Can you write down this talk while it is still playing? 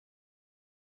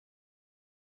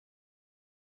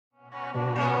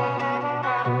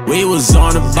We was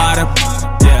on the bottom,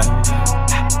 yeah.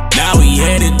 Now we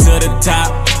headed to the top,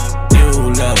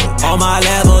 new level. On my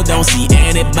level, don't see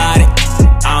anybody,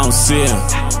 I don't see him.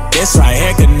 This right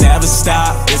here could never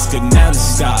stop, this could never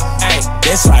stop. Ay,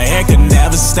 this right here could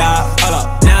never stop. Hold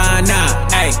up, nah, nah.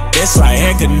 Ay, this right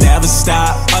here could never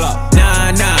stop. Hold up,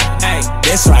 nah, nah. Ay,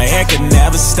 this right here could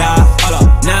never stop. Hold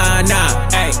up, nah, nah.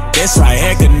 Ay, this right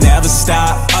here could never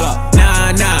stop. Hold up,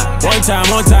 nah, nah. One time,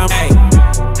 ay.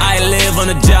 I live on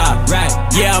the job, right?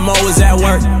 Yeah, I'm always at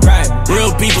work, right?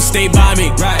 Real people stay by me,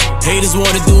 right? Haters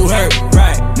wanna do hurt,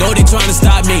 right? Know they tryna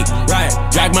stop me, right?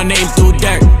 Drag my name through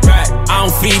dirt, right? I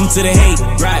don't feed into the hate,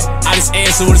 right? I just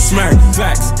answer with a smirk,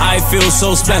 facts. I feel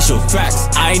so special, facts.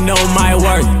 I know my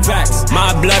worth, facts.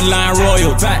 My bloodline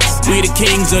royal, facts. We the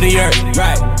kings of the earth,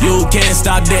 right? You can't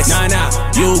stop this, nah, nah.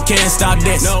 You can't stop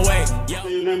this, no way.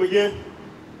 Say your name again?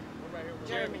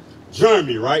 Jeremy.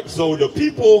 Jeremy, right? So the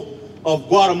people of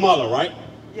Guatemala, right?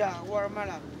 Yeah,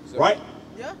 Guatemala. Right?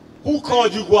 Yeah? Who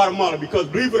called you Guatemala? Because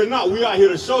believe it or not, we out here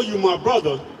to show you, my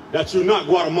brother, that you're not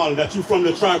Guatemalan, that you're from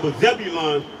the tribe of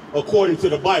Zebulon, according to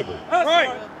the Bible. That's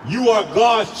right. You are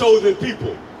God's chosen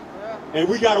people. Yeah. And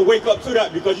we got to wake up to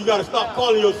that, because you got to stop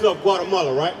calling yourself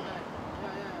Guatemala, right?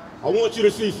 I want you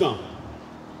to see something.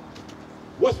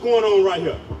 What's going on right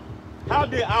here? How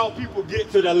did our people get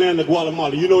to the land of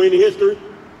Guatemala? You know any history?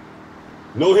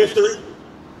 No history?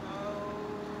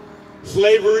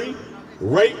 Slavery,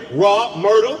 rape, rob,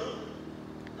 murder.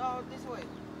 No, this way.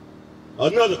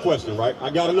 Another question, right?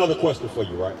 I got another question for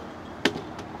you, right?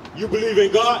 You believe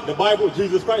in God, the Bible,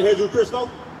 Jesus Christ, Jesus Christo?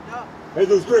 Yeah.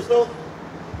 Jesus Christo?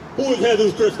 Who is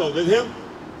Jesus Christo? Is it him?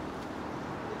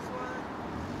 This one,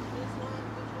 this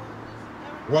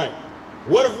one. Right.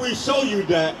 What if we show you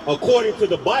that, according to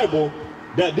the Bible,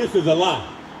 that this is a lie?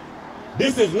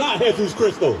 This is not Jesus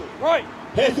Christo. Right.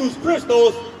 Jesus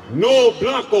Christos no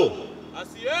blanco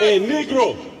and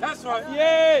negro. That's right.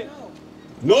 Yeah.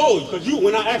 No, because you,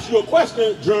 when I ask you a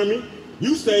question, Jeremy,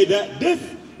 you say that this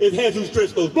is Jesus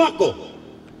Christos blanco.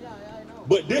 Yeah, I know.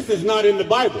 But this is not in the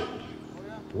Bible.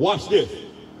 Watch this.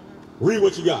 Read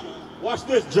what you got. Watch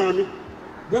this, Jeremy.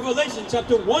 Revelation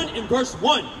chapter 1 and verse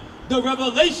 1. The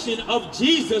revelation of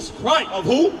Jesus Christ. Of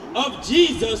who? Of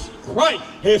Jesus Christ.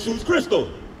 Jesus Christos.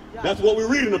 That's what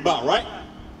we're reading about, right?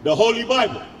 The Holy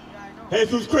Bible. Yeah, I know.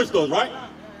 Jesus Christos, right?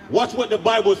 Watch what the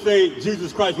Bible say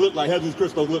Jesus Christ looked like, Jesus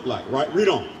Christos looked like, right? Read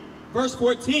on. Verse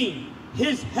 14.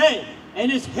 His head and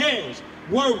his hairs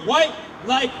were white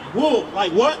like wool.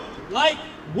 Like what? Like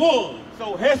wool.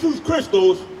 So Jesus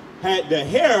Christos had the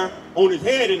hair on his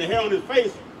head and the hair on his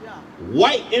face, Yeah.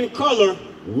 white in color,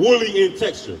 woolly in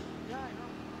texture. Yeah,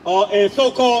 I know. And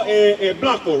so-called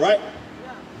blanco, right?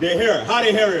 Yeah. Their hair, how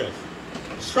their hair is?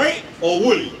 Straight or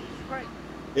woolly? Great.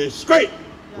 It's straight.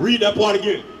 Read that part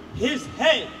again. His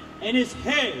head and his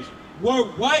hairs were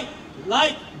white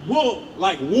like wool.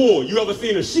 Like wool. You ever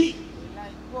seen a sheep?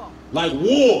 Like what? Like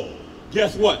wool.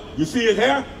 Guess what? You see his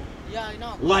hair? Yeah, I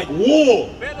know. Like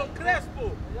wool. Pelo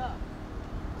crespo. Yeah.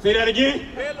 Say that again.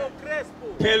 Pelo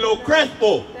crespo. Pelo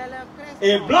crespo. Tele Crespo.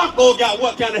 And Blanco got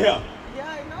what kind of hair? Yeah,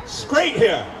 I know. Straight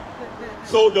hair.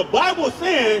 So the Bible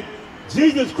saying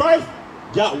Jesus Christ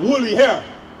got woolly hair.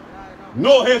 Yeah, I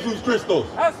know. No Jesus Christos.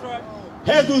 That's right.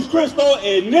 Jesus Christo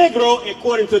and negro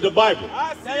according to the Bible.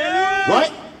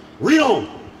 Right? Read on.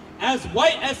 As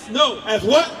white as snow. As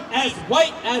what? As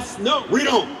white as snow. Read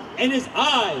on. And his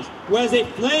eyes were as a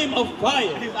flame of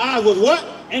fire. His eyes was what?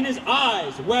 And his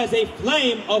eyes were as a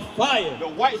flame of fire. The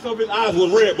whites of his eyes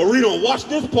was red. But read on. Watch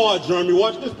this part, Jeremy.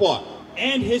 Watch this part.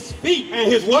 And his feet.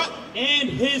 And his what? And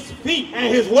his feet.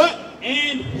 And his what?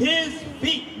 And his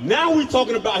feet. Now we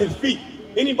talking about his feet.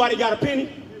 Anybody got a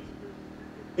penny?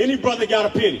 Any brother got a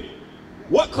penny?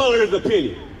 What color is a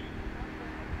penny?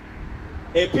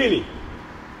 A penny.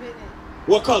 Penny.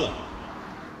 What color?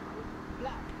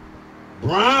 Black.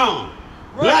 Brown.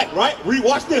 Black, right? Read,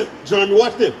 watch this, Jeremy,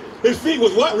 watch this. His feet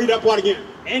was what? Read that part again.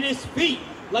 And his feet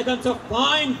like unto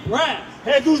fine brass.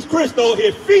 Jesus Christo,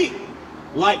 his feet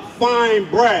like fine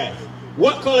brass.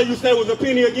 What color you said was a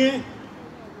penny again?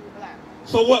 Black.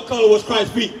 So what color was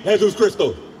Christ's feet? Jesus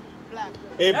Christo. Black.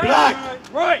 And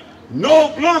black. Right.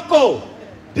 No blanco.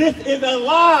 This is a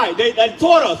lie. They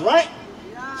taught us, right?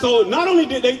 Yeah. So not only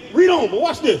did they, read on, but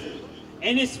watch this.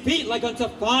 And his feet like unto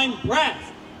fine brass,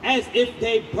 as if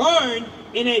they burned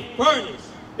in a furnace.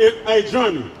 Hey,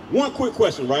 Jeremy, one quick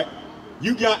question, right?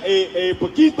 You got a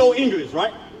poquito English,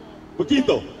 right?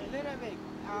 Poquito. Little bit.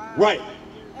 Right.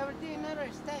 Everything not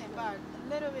understand, but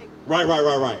little bit.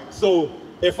 Right. So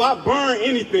if I burn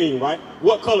anything, right,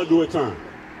 what color do it turn?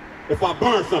 If I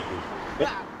burn something.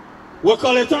 Black. What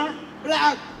color it turn?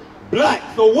 Black. Black.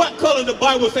 So what color the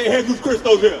Bible say Jesus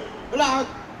Christos is? Black.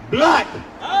 Black.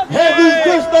 Okay. Jesus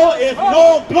Christo is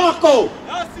no blanco.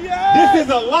 Gracias. This is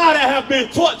a lie that have been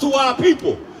taught to our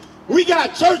people. We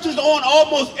got churches on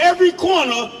almost every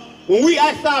corner. When we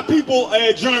ask our people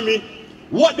in Germany,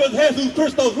 what does Jesus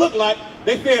Christos look like?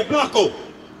 They said blanco.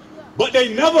 But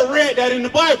they never read that in the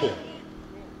Bible.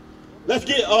 Let's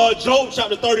get Job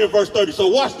chapter 30 and verse 30. So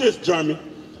watch this, Jeremy.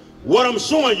 What I'm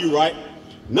showing you, right?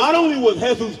 Not only was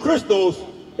Jesus Christos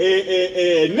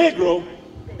a Negro,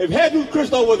 if Jesus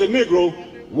Christos was a Negro,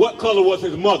 what color was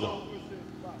his mother?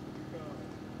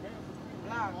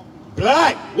 Black.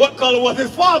 Black. What color was his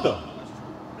father?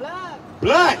 Black.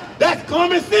 Black. That's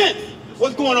common sense.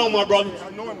 What's going on, my brother?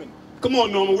 Norman. Come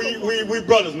on, Norman. We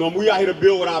brothers, Norman. We out here to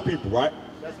build with our people, right?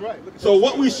 That's right. So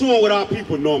what we showing with our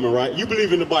people, Norman, right? You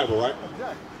believe in the Bible, right?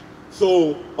 Exactly.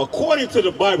 So according to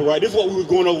the Bible, right? This is what we was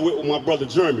going over with my brother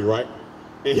Jeremy, right?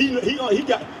 And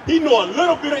he know a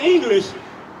little bit of English,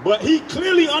 but he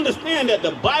clearly understand that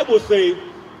the Bible say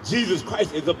Jesus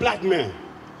Christ is a black man.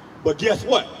 But guess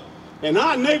what? In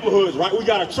our neighborhoods, right? We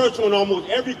got a church on almost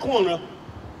every corner.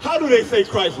 How do they say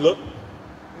Christ look?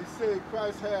 They say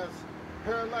Christ has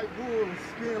hair like wool and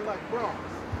skin like bronze.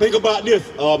 Think about this,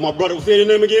 my brother. Say your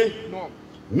name again. Norman.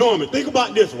 Norman, think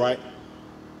about this, right?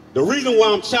 The reason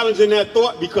why I'm challenging that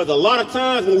thought, because a lot of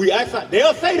times when we ask,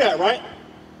 they'll say that, right?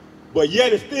 But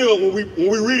yet and still, when we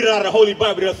read it out of the Holy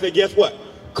Bible, they'll say, guess what?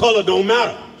 Color don't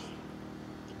matter.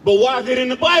 But why is it in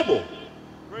the Bible?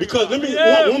 Because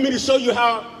want me to show you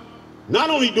how not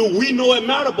only do we know it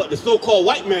matter, but the so-called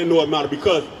white man know it matter.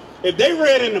 Because if they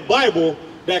read in the Bible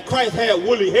that Christ had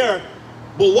woolly hair,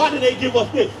 but why did they give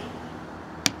us this?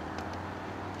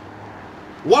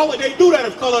 Why would they do that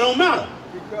if color don't matter?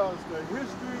 Because the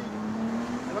history,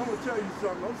 and I'm going to tell you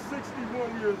something, I'm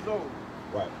 61 years old.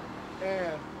 Right.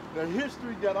 And the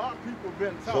history that our people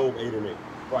been taught, Job 8 and 8.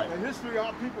 Right. the history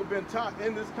our people been taught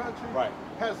in this country Right.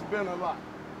 has been a lot.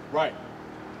 Right.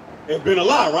 It's been a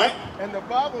lie, right? And the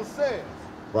Bible says,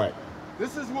 Right.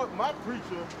 this is what my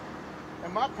preacher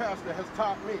and my pastor has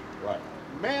taught me. Right.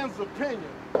 Man's opinion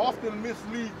often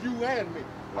misleads you and me.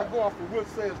 I go off of what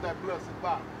says that blessed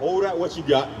Bible. Hold out what you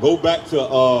got. Go back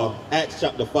to Acts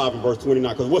chapter 5 and verse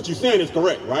 29. Because what you're saying is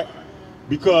correct, right?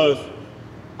 Because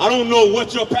I don't know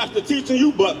what your pastor teaching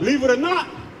you, but believe it or not,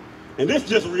 and this is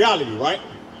just reality, right?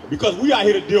 Because we out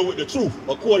here to deal with the truth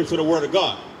according to the word of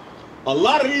God. A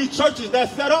lot of these churches that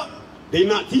set up, they're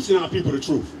not teaching our people the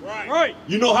truth. Right.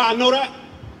 You know how I know that?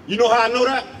 You know how I know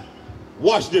that?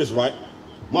 Watch this, right?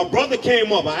 My brother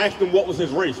came up. I asked him what was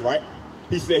his race, right?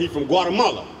 He said he's from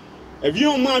Guatemala. If you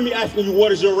don't mind me asking you,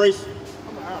 what is your race?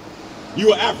 I'm an African.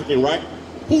 You are African, right?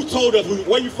 Who told us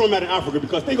where you from at in Africa?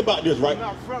 Because think about this, right? I'm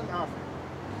not from Africa.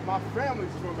 My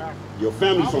family's from Africa. Your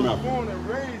family's from I was Africa. born and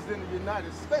raised in the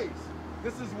United States.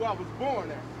 This is where I was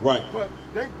born at. Right. But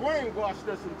they brainwashed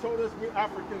us and told us we're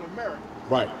African American.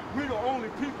 Right. We're the only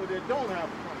people that don't have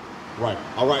a country. Right.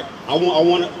 All right. I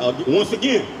want to once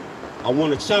again, I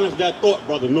want to challenge that thought,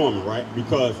 Brother Norman, right?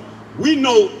 Because we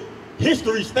know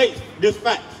history states this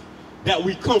fact that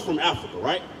we come from Africa,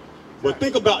 right? But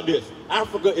think about this.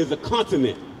 Africa is a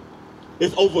continent.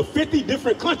 It's over 50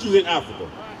 different countries in Africa.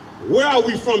 Where are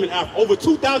we from in Africa? Over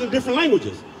 2,000 different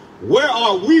languages. Where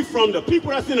are we from? The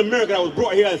people that's in America that was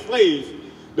brought here as slaves,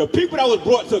 the people that was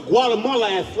brought to Guatemala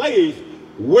as slaves,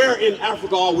 where in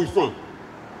Africa are we from?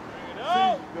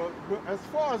 See, as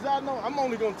far as I know, I'm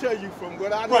only going to tell you from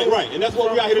what I know. Right, and that's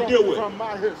what we out here to deal with. From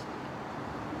my history.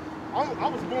 I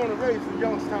was born and raised in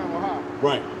Youngstown, Ohio.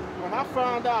 Right. When I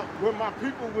found out where my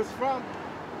people was from,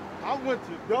 I went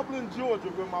to Dublin, Georgia,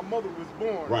 where my mother was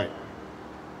born. Right.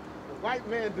 The white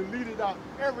man deleted out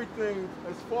everything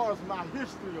as far as my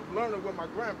history of learning where my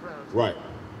grandparents were. Right.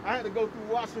 I had to go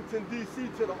through Washington, D.C.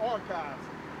 to the archives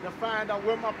to find out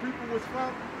where my people was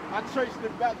from. I traced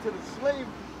it back to the slave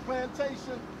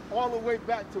plantation, all the way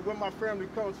back to where my family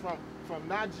comes from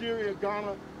Nigeria,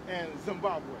 Ghana, and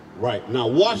Zimbabwe. Right. Now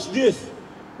watch this.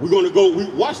 We're going to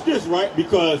go, watch this, right?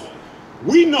 Because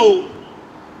we know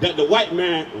that the white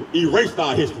man erased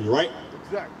our history, right?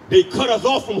 Exactly. They cut us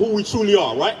off from who we truly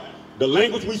are, right? The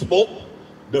language we spoke,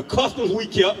 the customs we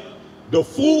kept, the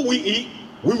food we eat,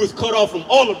 we was cut off from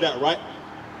all of that, right?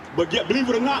 But yet, believe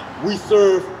it or not, we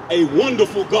serve a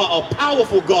wonderful God, a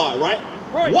powerful God, right?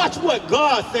 Right. Watch what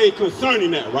God say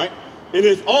concerning that, right? And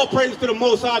it's all praise to the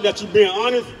Most High that you're being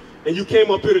honest and you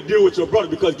came up here to deal with your brother,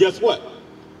 because guess what?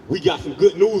 We got some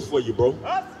good news for you, bro.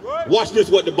 Watch this,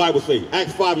 what the Bible says.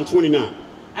 Acts 5 and 29.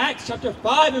 Acts chapter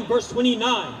 5 and verse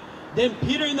 29. Then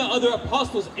Peter and the other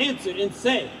apostles answered and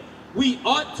said, we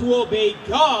ought to obey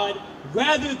God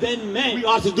rather than men. We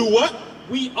ought to do what?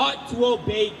 we ought to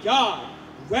obey God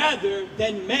rather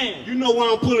than man. You know why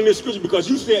I'm pulling this scripture? Because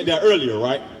you said that earlier,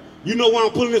 right? You know why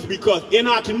I'm pulling this? Because in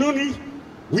our communities,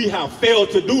 we have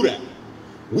failed to do that.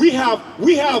 We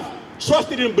have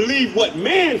trusted and believed what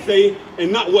man say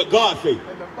and not what God say.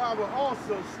 And the Bible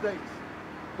also states,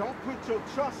 don't put your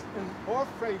trust or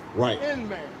faith in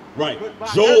man. Right.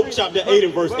 Job chapter 8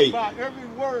 and verse 8. By every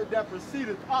word that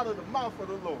proceedeth out of the mouth of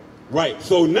the Lord. Right.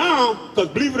 So now, because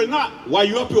believe it or not, while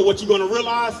you're up here, what you're going to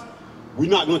realize, we're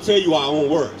not going to tell you our own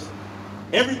words.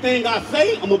 Everything I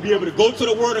say, I'm going to be able to go to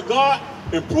the word of God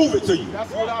and prove it to you.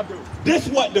 That's what I do. This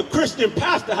is what the Christian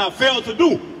pastor have failed to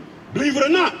do. Believe it or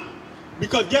not.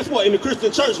 Because guess what? In the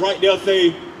Christian church, right, they'll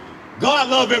say, God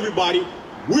love everybody.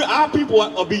 Our people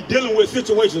will be dealing with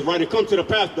situations, right? They come to the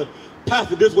pastor,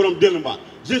 Pastor, this is what I'm dealing about.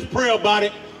 Just pray about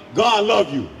it. God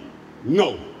love you.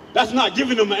 No. That's not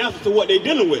giving them an answer to what they're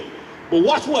dealing with. But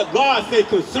watch what God said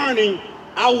concerning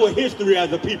our history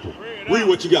as a people. Read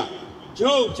what you got.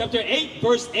 Job chapter 8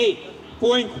 verse 8.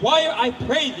 For inquire, I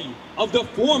pray thee, of the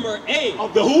former age.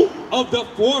 Of the who? Of the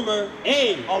former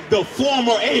age. Of the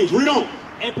former age. Read on.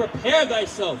 And prepare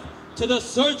thyself to the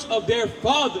search of their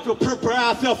father. To prepare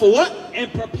ourselves for what?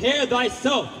 And prepare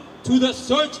thyself to the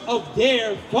search of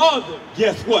their father.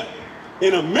 Guess what?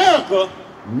 In America,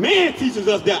 man teaches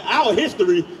us that our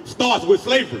history starts with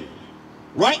slavery.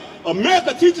 Right?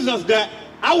 America teaches us that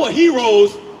our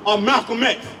heroes are Malcolm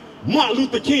X, Martin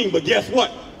Luther King, but guess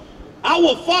what?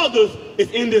 Our fathers is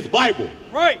in this Bible.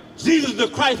 Right. Jesus the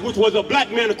Christ, which was a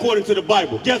black man according to the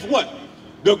Bible. Guess what?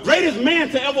 The greatest man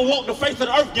to ever walk the face of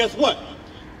the earth, guess what?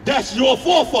 That's your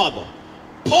forefather.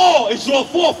 Paul is your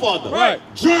forefather. Right.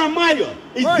 Jeremiah,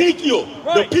 Ezekiel,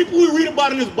 right. The people we read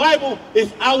about in this Bible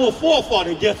is our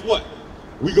forefather. And guess what?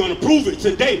 We're going to prove it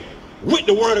today with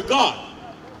the word of God.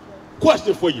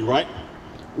 Question for you, right?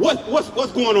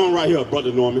 What's going on right here,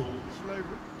 Brother Norman?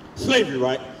 Slavery. Slavery,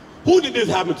 right? Who did this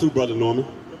happen to, Brother Norman?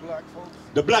 The black folks.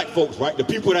 The black folks, right? The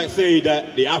people that say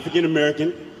that they African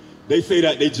American, they say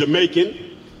that they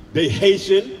Jamaican, they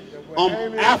Haitian,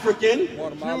 African,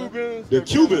 Cubans, the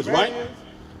Cubans, right?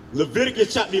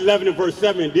 Leviticus chapter 11 and verse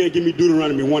 7, and then give me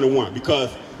Deuteronomy 1 and 1,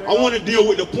 because I want to deal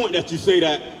with the point that you say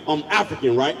that I'm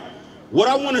African, right? What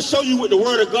I want to show you with the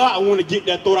word of God, I want to get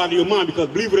that thought out of your mind, because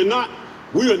believe it or not,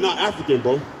 we are not African,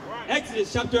 bro.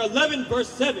 Exodus chapter 11 verse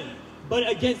 7. But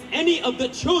against any of the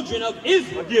children of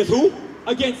Israel. Against who?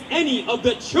 Against any of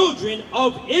the children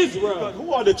of Israel.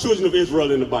 Who are the children of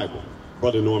Israel in the Bible,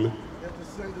 Brother Norman? They're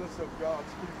descendants of God's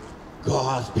people.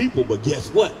 God's people, but guess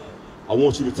what? I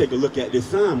want you to take a look at this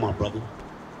sign, my brother.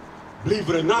 Believe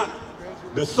it or not,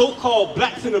 the so-called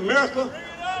blacks in America,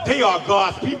 they are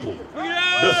God's people.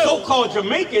 The so-called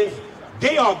Jamaicans,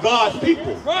 they are God's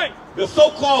people. Right. The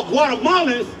so-called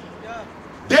Guatemalans,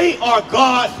 they are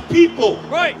God's people.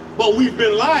 Right. But we've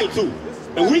been lied to.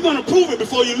 And we're going to prove it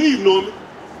before you leave, Norman.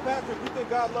 Patrick, you think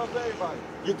God loves everybody?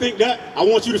 You think that? I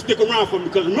want you to stick around for me,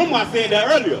 because remember I said that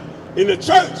earlier. In the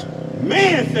church,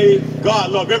 man says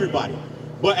God loves everybody.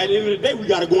 But at the end of the day, we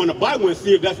got to go in the Bible and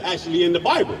see if that's actually in the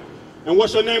Bible. And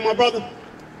what's your name, my brother?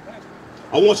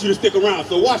 I want you to stick around.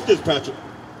 So watch this, Patrick.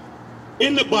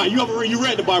 In the Bible, you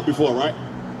read the Bible before, right?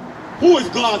 Who is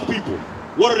God's people?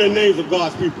 What are the names of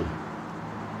God's people?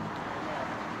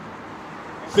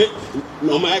 I'm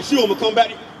going to ask you, I'm going to come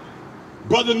back.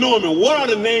 Brother Norman, what are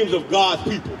the names of God's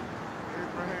people?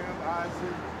 Abraham,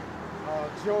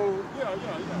 Isaac, Job,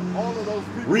 all of those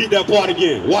people. Read that part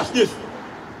again. Watch this.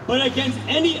 But against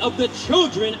any of the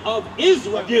children of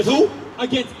Israel. Against who?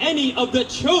 Against any of the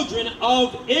children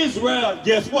of Israel.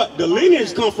 Guess what? The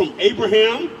lineage comes from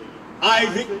Abraham,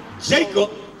 Isaac,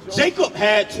 Jacob. Jacob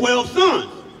had 12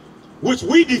 sons, which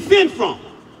we descend from.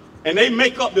 And they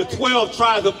make up the 12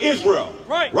 tribes of Israel.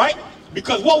 Right. Right?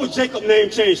 Because what was Jacob's name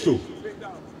changed to?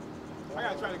 I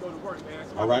gotta try to go to work, man.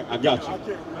 All right, I got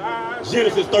you.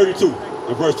 Genesis 32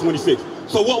 and verse 26.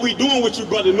 So what we doing with you,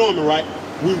 Brother Norman, right?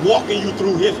 We walking you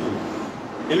through history.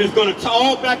 And it's going to tie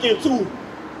all back into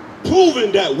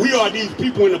proving that we are these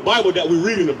people in the Bible that we're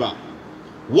reading about.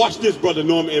 Watch this, Brother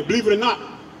Norman, and believe it or not,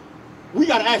 we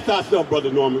got to ask ourselves,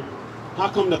 Brother Norman, how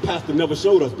come the pastor never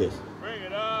showed us this? Bring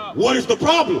it up. What is the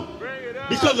problem? Bring it up.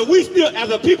 Because if we still,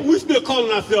 as a people, we still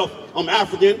calling ourselves, I'm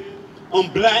African,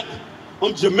 I'm black,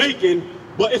 I'm Jamaican,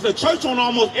 but it's a church on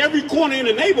almost every corner in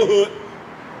the neighborhood.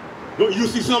 Don't you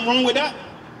see something wrong with that?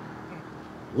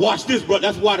 Watch this, bro.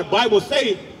 That's why the Bible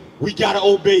says we got to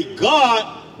obey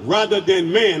God rather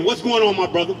than man. What's going on, my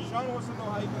brother? Sean wants to know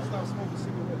how you can stop smoking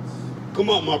cigarettes. Come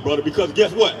on, my brother, because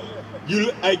guess what?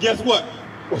 Hey, guess what?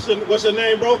 What's your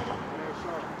name, bro?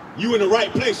 You in the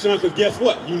right place, Sean, because guess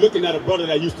what? You looking at a brother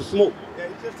that used to smoke. Yeah,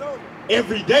 he just told me.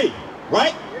 Every day,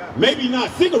 right? Yeah. Maybe not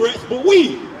cigarettes, but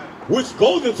weed, which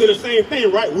goes into the same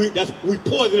thing, right? We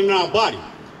poison in our body.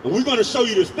 And we're going to show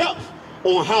you the steps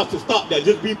on how to stop that.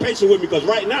 Just be patient with me, because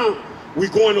right now, we're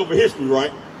going over history,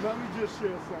 right? Let me just share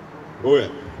something. Go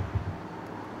ahead.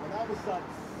 When I was like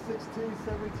 16,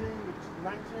 17,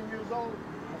 19 years old,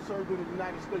 I served in the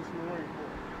United States Marine Corps.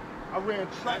 I ran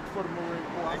track for the Marine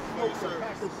Corps. I smoked a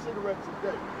pack of cigarettes a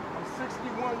day. I'm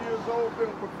 61 years old, been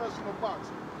a professional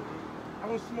boxer. I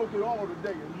don't smoke it all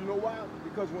today, and you know why?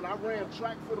 Because when I ran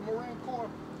track for the Marine Corps,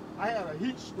 I had a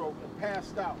heat stroke and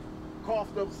passed out.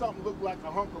 Coughed up something looked like a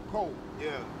hunk of coal.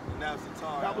 Yeah, and that's the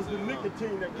time. That was the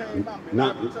nicotine that came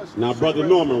out. Now, Brother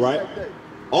Norman, right?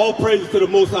 All praises to the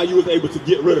Most High, you was able to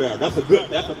get rid of that. That's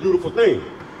a beautiful thing.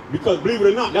 Because believe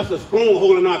it or not, that's a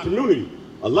stronghold in our community.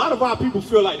 A lot of our people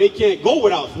feel like they can't go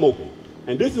without smoking.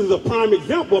 And this is a prime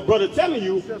example of brother telling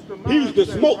you he used to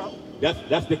smoke.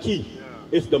 That's the key. Yeah.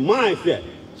 It's the mindset.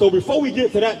 So before we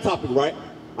get to that topic, right,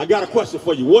 I got a question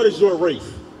for you. What is your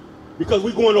race? Because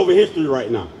we're going over history right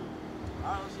now.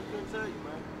 I honestly couldn't tell you,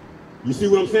 man. You see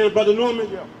what I'm saying, Brother Norman?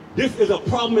 Yeah. This is a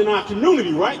problem in our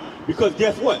community, right? Because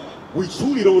guess what? We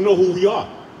truly don't know who we are.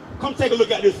 Come take a look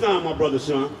at this sign, my brother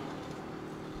Sean.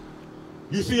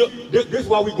 You see, this is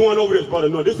why we're going over this, Brother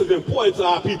Norman. This is important to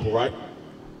our people, right?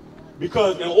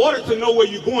 Because in order to know where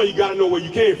you're going, you got to know where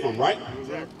you came from, right?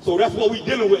 Exactly. So that's what we're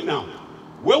dealing with now.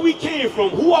 Where we came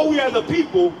from, who are we as a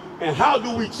people, and how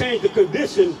do we change the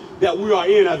condition that we are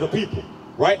in as a people,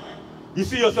 right? You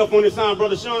see yourself on this sign,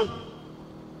 Brother Sean?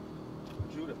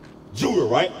 Judah. Judah,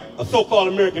 right? A so-called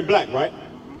American black, right?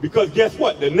 Because guess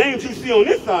what? The names you see on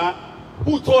this side,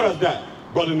 who taught us that,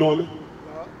 Brother Norman?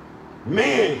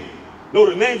 Man. No,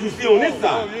 the names you see on this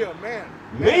side. Oh, yeah, man.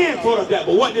 Man taught us that,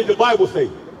 but what did the Bible say?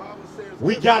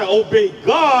 We gotta obey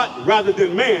God rather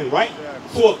than man, right?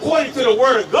 So according to the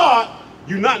word of God,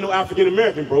 you're not no African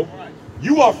American, bro.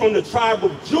 You are from the tribe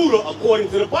of Judah according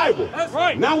to the Bible. That's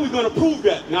right. Now we're gonna prove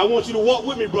that. Now I want you to walk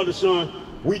with me, Brother Sean.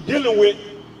 We dealing with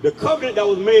the covenant that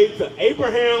was made to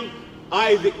Abraham,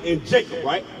 Isaac, and Jacob,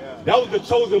 right? That was the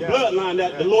chosen bloodline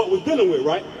that the Lord was dealing with,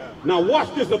 right? Now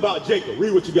watch this about Jacob.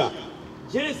 Read what you got.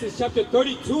 Genesis chapter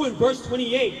 32 and verse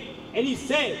 28. And he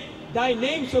said, thy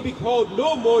name shall be called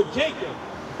no more Jacob,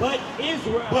 but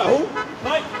Israel. But who?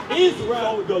 But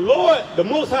Israel. So the Lord, the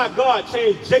Most High God,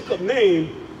 changed Jacob's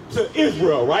name to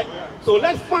Israel, right? So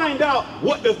let's find out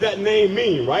what does that name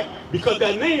mean, right? Because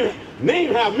that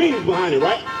name have meanings behind it,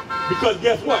 right? Because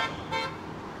guess what?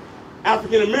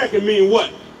 African American mean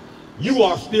what? You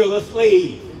are still a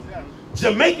slave.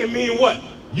 Jamaican mean what?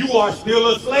 You are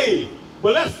still a slave.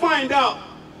 But let's find out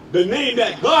the name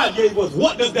that God gave us.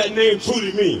 What does that name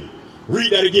truly mean?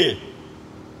 Read that again.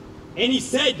 And he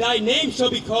said, thy name shall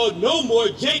be called no more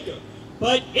Jacob,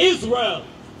 but Israel.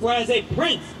 For as a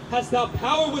prince hast thou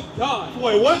power with God.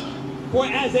 Wait, what? For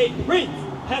as a prince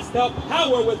hast thou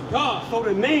power with God. So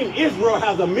the name Israel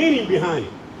has a meaning behind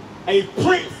it. A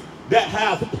prince that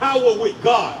has power with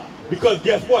God. Because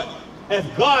guess what? As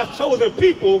God's chosen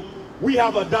people, we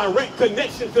have a direct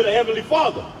connection to the Heavenly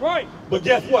Father. Right. But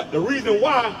guess what? The reason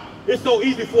why it's so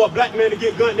easy for a black man to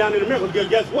get gunned down in America, because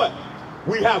guess what?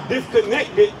 We have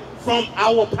disconnected from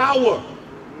our power,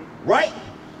 right?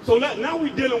 So now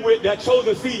we're dealing with that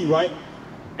chosen seed, right?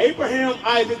 Abraham,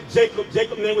 Isaac, Jacob.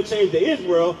 Jacob's name was changed to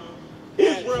Israel.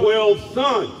 It's 12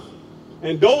 sons.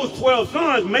 And those 12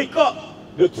 sons make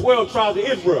up the 12 tribes of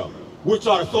Israel, which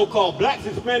are the so-called blacks,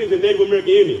 Hispanics, and Native American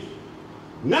Indians.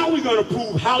 Now we're going to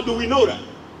prove how do we know that?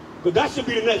 Because that should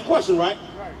be the next question, right?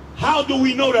 Right. How do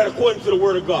we know that according to the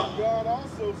word of God? God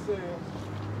also says,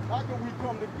 how can we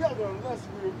come together unless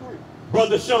we agree?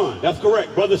 Brother Sean, that's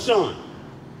correct. Brother Sean,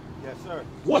 Yes, sir.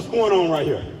 what's going on right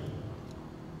here?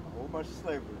 A whole bunch of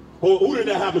slavery. Who did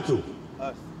that happen to?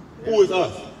 Us. Who is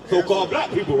us? So-called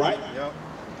black people, right? Yep.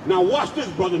 Now watch this,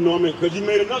 Brother Norman, because you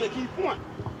made another key point.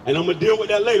 And I'm going to deal with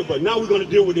that later, but now we're going to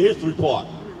deal with the history part.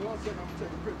 One second, I'm taking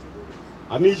a picture of this.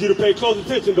 I need you to pay close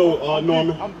attention, though,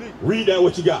 Norman. I'm deep. Read that,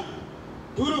 what you got.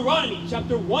 Deuteronomy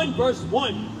chapter 1 verse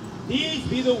 1. These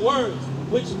be the words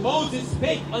which Moses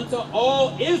spake unto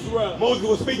all Israel. Moses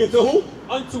was speaking to who?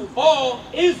 Unto all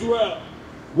Israel.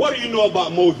 What do you know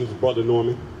about Moses, Brother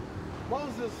Norman?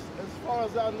 Moses, as far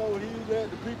as I know, he led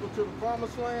the people to the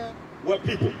promised land. What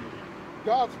people?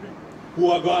 God's people.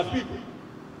 Who are God's people?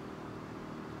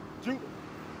 Judah.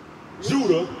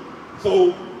 Judah.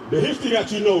 So the history that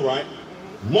you know, right?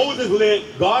 Moses led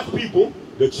God's people,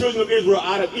 the children of Israel,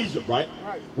 out of Egypt, right?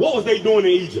 Right. What was they doing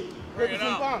in Egypt? They was in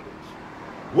bondage.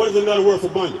 What is another word for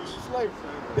bondage? Slavery.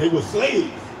 They were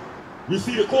slaves. You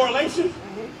see the correlation?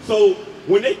 So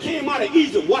when they came out of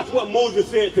Egypt, watch what Moses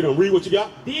said to them. Read what you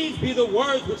got. These be the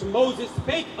words which Moses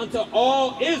spake unto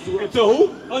all Israel. And to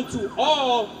who? Unto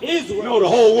all Israel. No, the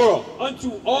whole world.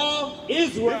 Unto all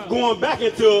Israel. Going back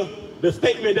into the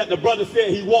statement that the brother said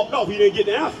he walked off, he didn't get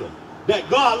the answer. That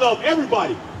God loved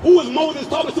everybody. Who was Moses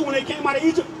talking to when they came out of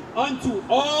Egypt? Unto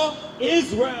all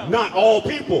Israel. Not all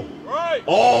people. Right.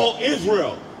 All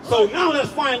Israel. So now let's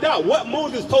find out what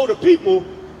Moses told the people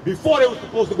before they were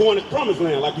supposed to go in the promised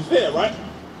land, like you said, right?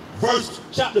 Verse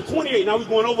chapter 28. Now we're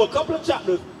going over a couple of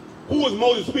chapters. Who was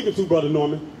Moses speaking to, Brother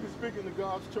Norman? He was speaking to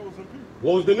God's chosen people.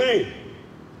 What was the name?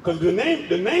 Because the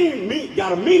name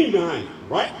got a meaning behind it,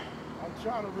 right? I'm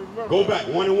trying to remember. Go back,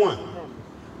 1 and 1.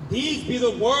 These be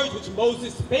the words which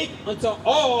Moses spake unto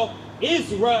all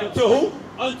Israel. To who?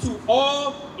 Unto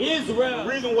all Israel. The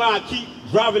reason why I keep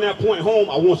driving that point home,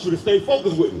 I want you to stay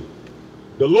focused with me.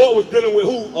 The Lord was dealing with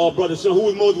who, Brother Sean? Who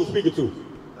was Moses speaking to?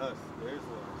 Us, the Israelites.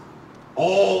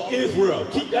 All Israel.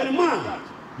 Keep that in mind.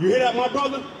 You hear that, my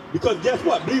brother? Because guess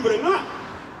what? Believe it or not,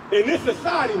 in this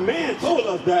society, man told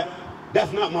us that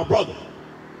that's not my brother.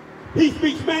 He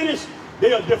speaks Spanish,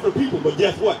 they are different people, but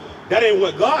guess what? That ain't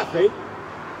what God say.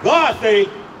 God say,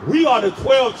 we are the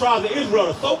 12 tribes of Israel,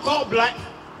 the so-called blacks,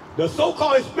 the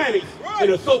so-called Hispanics,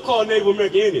 and the so-called Native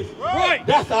American Indians. Right.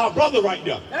 That's our brother right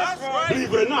there. That's right.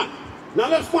 Believe it or not. Now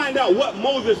let's find out what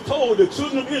Moses told the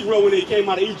children of Israel when they came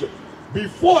out of Egypt,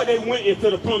 before they went into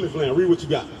the promised land. Read what you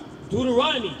got.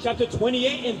 Deuteronomy chapter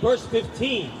 28 and verse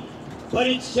 15. But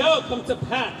it shall come to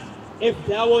pass, if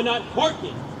thou wilt not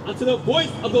hearken unto the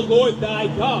voice of the Lord thy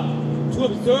God, to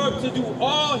observe to do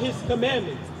all his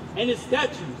commandments and his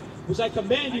statutes, which I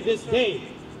command you this day,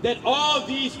 that all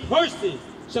these curses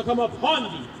shall come upon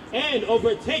thee and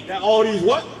overtake thee. That all these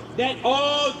what? That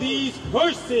all these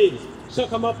curses shall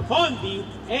come upon thee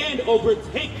and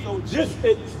overtake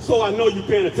thee. So I know you're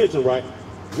paying attention, right?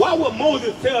 Why would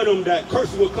Moses tell them that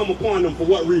curses would come upon them? For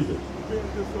what reason? Being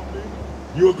disobedient.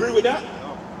 You agree with that?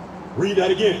 Read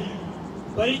that again.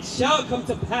 But it shall come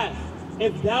to pass,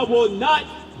 if thou wilt not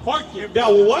hearken. If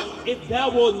thou will what? If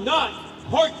thou wilt not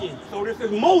hearken. So this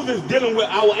is Moses dealing with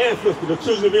our ancestors, the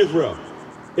children of Israel.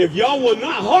 If y'all will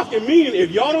not hearken, meaning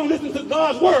if y'all don't listen to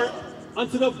God's word,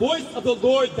 unto the voice of the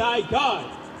Lord thy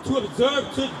God, to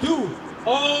observe to do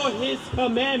all his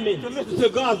commandments. to listen to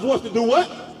God's voice to do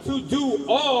what? To do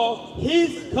all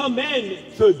his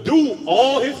commandments. To do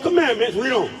all his commandments.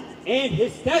 Read on. And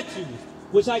his statutes,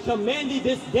 which I command thee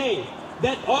this day,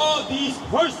 that all these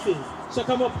curses shall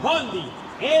come upon thee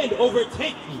and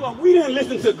overtake thee. So if we didn't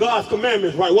listen to God's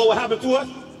commandments, right, what will happen to us?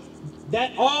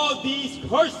 That all these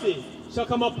curses shall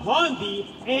come upon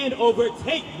thee and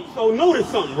overtake thee. So notice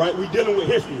something, right? We're dealing with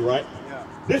history, right? Yeah.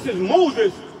 This is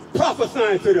Moses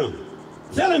prophesying to them,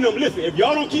 telling them, listen, if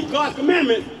y'all don't keep God's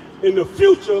commandments, in the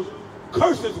future,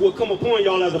 curses will come upon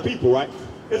y'all as a people, right?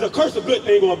 Is a curse a good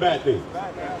thing or a bad thing?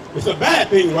 It's a bad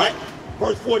thing, right?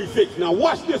 Verse 46. Now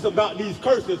watch this about these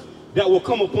curses that will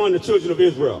come upon the children of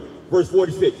Israel. Verse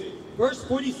 46. Verse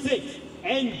 46.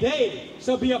 And they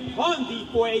shall be upon thee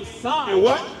for a sign. And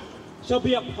what? Shall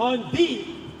be upon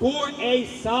thee for a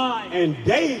sign. And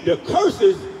they, the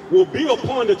curses, will be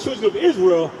upon the children of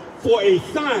Israel for a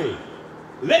sign.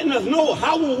 Letting us know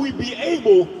how will we be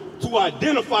able to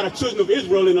identify the children of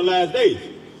Israel in the last days.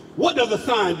 What does a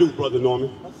sign do, Brother Norman?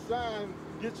 A sign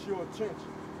gets your attention.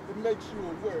 It makes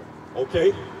you aware. Okay.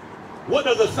 What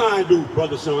does a sign do,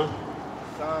 Brother Sean?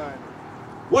 Sign.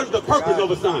 What is the purpose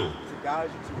of a sign? To guide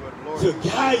you to where the Lord To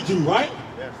guide you, right?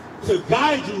 Yes. To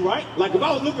guide you, right? Like if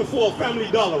I was looking for a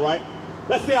Family Dollar, right?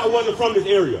 Let's say I wasn't from this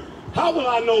area. How will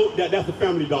I know that that's a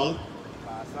Family Dollar?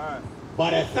 By a sign.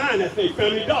 By that sign that says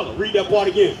Family Dollar. Read that part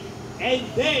again. And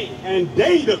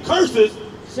they, the curses,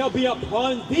 shall be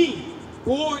upon thee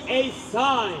for a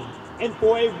sign and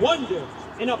for a wonder,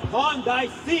 and upon thy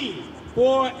seed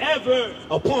forever.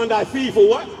 Upon thy seed for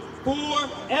what?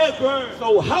 Forever.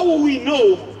 So how will we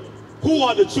know who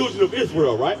are the children of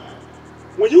Israel, right?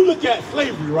 When you look at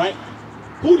slavery, right?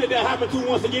 Who did that happen to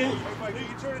once again? Can you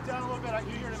turn it down a little bit? I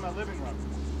can hear it in my living room.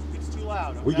 It's too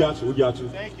loud. Okay? We got you.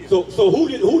 Thank you. So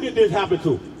who did this happen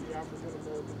to?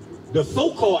 The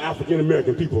so-called African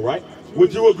American people, right?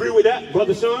 Would you agree with that,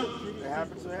 Brother Sean? It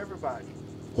happens to everybody.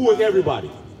 Who is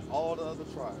everybody? All the other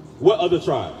tribes. What other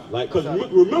tribes? Like, because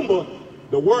remember,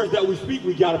 the words that we speak,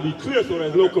 we got to be clear so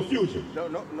there's no confusion. No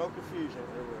confusion.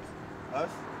 It was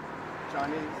us,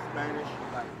 Chinese, Spanish,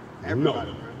 like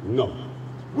everybody. No.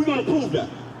 We're going to prove that.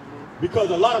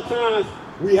 Because a lot of times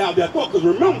we have that thought. Because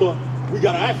remember, we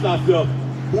got to ask ourselves,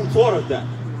 who taught us that?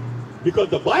 Because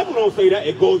the Bible don't say that.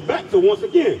 It goes back to, once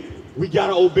again, we got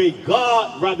to obey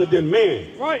God rather than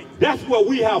man. Right. That's where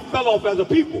we have fell off as a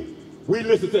people. We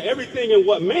listen to everything and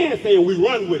what man's saying, we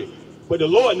run with it. But the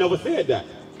Lord never said that.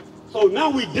 So now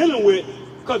we dealing with,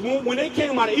 because when they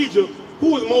came out of Egypt,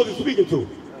 who was Moses speaking to?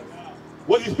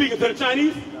 Was he speaking to the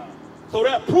Chinese? So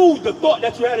that proves the thought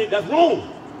that you had, that's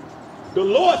wrong. The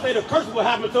Lord said the curse will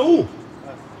happen to who?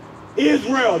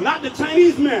 Israel, not the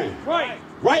Chinese man. Right.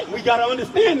 Right? We got to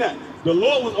understand that. The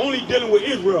Lord was only dealing with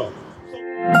Israel.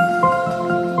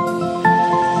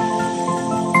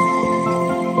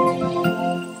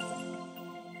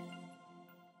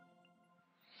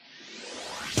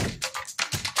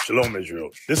 Shalom,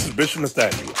 Israel. This is Bishop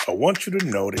Nathaniel. I want you to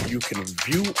know that you can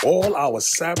view all our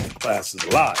Sabbath classes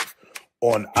live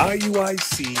on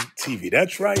IUIC TV.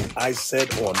 That's right, I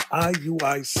said on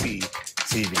IUIC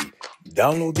TV.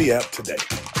 Download the app today.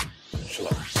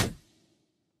 Shalom.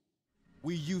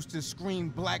 We used to scream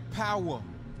Black Power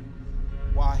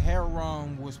while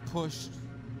Heron was pushed.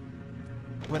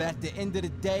 But at the end of the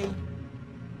day,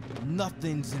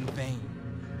 nothing's in vain.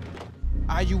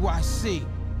 IUIC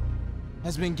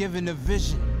has been given a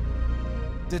vision.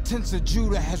 The tents of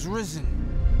Judah has risen.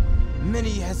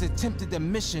 Many has attempted the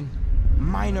mission.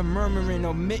 Minor murmuring,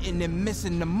 omitting, and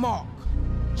missing the mark.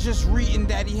 Just reading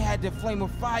that he had the flame of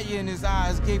fire in his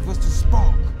eyes gave us the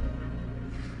spark.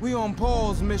 We on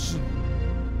Paul's mission.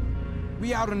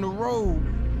 We out on the road,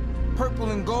 purple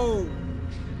and gold.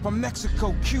 From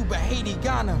Mexico, Cuba, Haiti,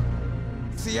 Ghana,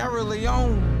 Sierra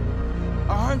Leone.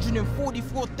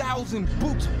 144,000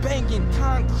 boots banging,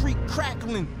 concrete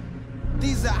crackling.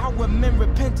 These are our men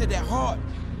repented at heart.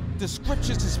 The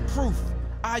scriptures is proof.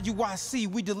 IUIC,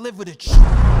 we deliver the truth.